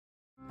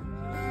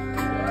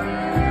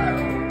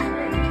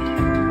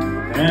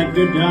That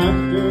good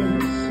doctor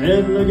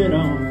said, look at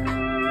all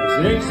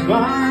the 6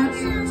 spots,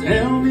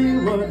 tell me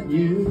what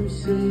you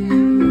see.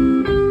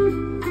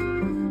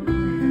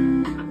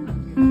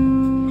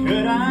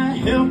 Could I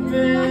help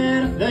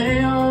it if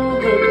they all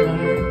look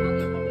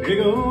like big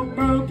old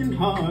broken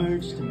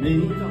hearts to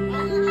me?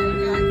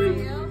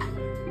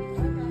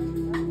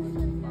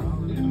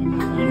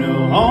 You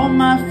know, all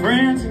my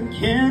friends and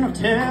kin will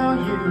tell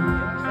you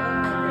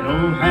that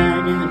old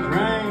Haggard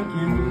drank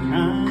and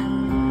kind.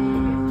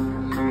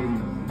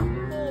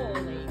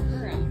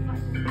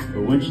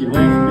 But when she left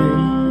me,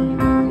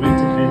 went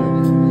to hell.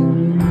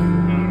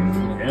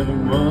 Heaven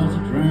was a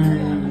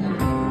drink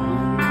of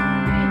wine.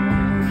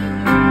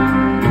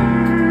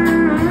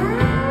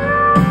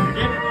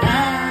 Get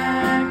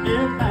back,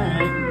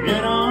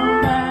 get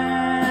on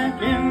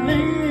back and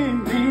leave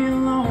me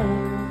alone.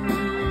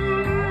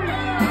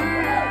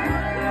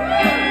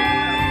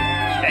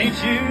 Can't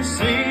you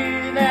see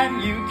that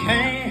you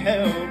can't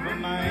help a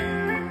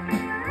man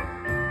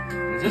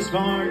that's this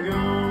far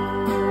gone?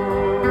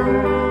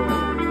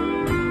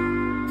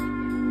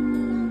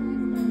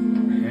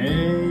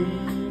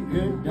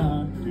 Good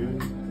doctor,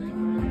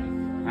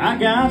 I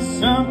got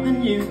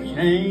something you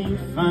can't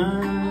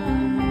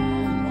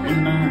find in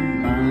my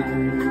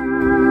mind.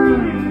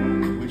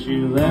 When she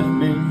left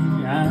me,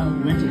 I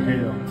went to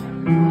hell.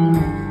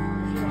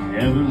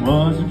 Heaven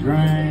was a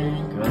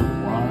drink of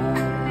wine.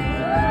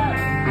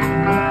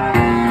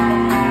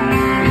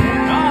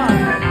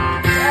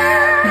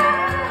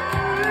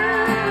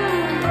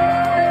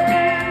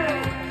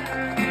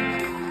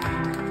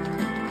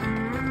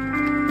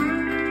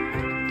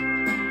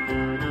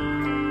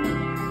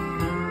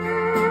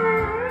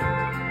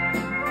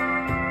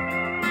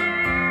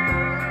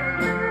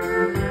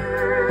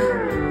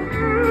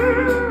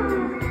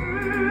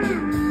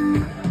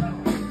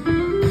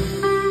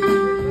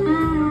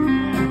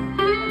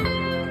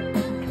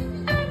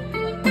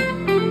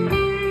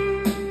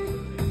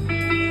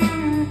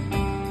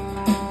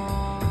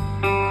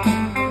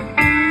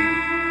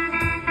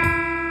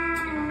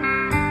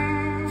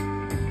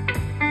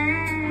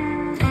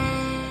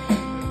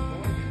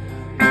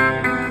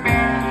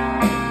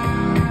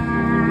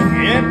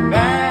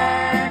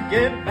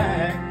 Get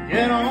back,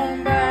 get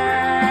on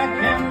back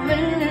and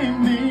leave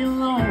me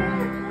alone.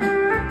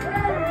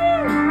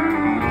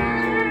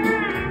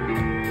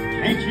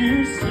 Can't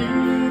you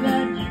see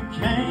that you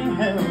can't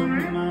help a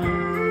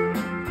man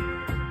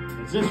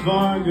that's this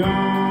far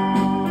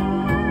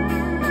gone?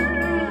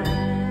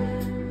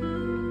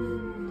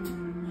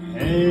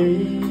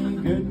 Hey,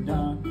 good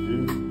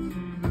doctor,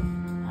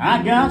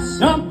 I got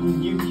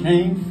something you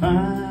can't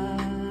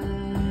find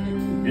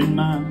in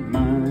my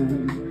mind.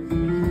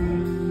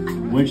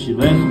 When she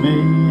left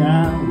me,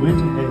 I went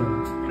to hell.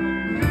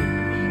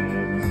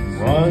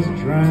 Was a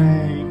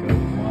drink of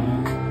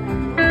wine.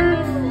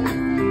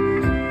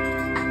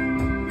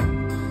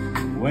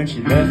 When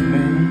she left me,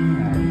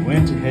 I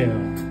went to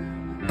hell.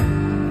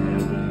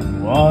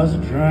 Was a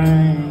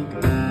drink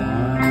of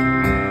wine.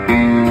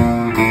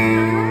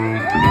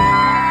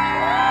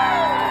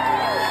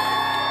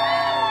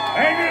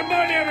 Adrian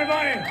Bundy,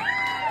 everybody.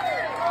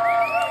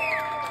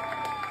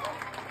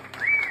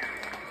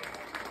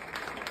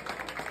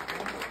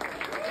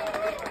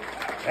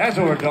 That's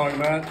what we're talking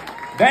about.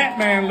 That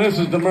man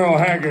listens to Merle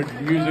Haggard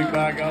music,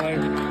 by golly.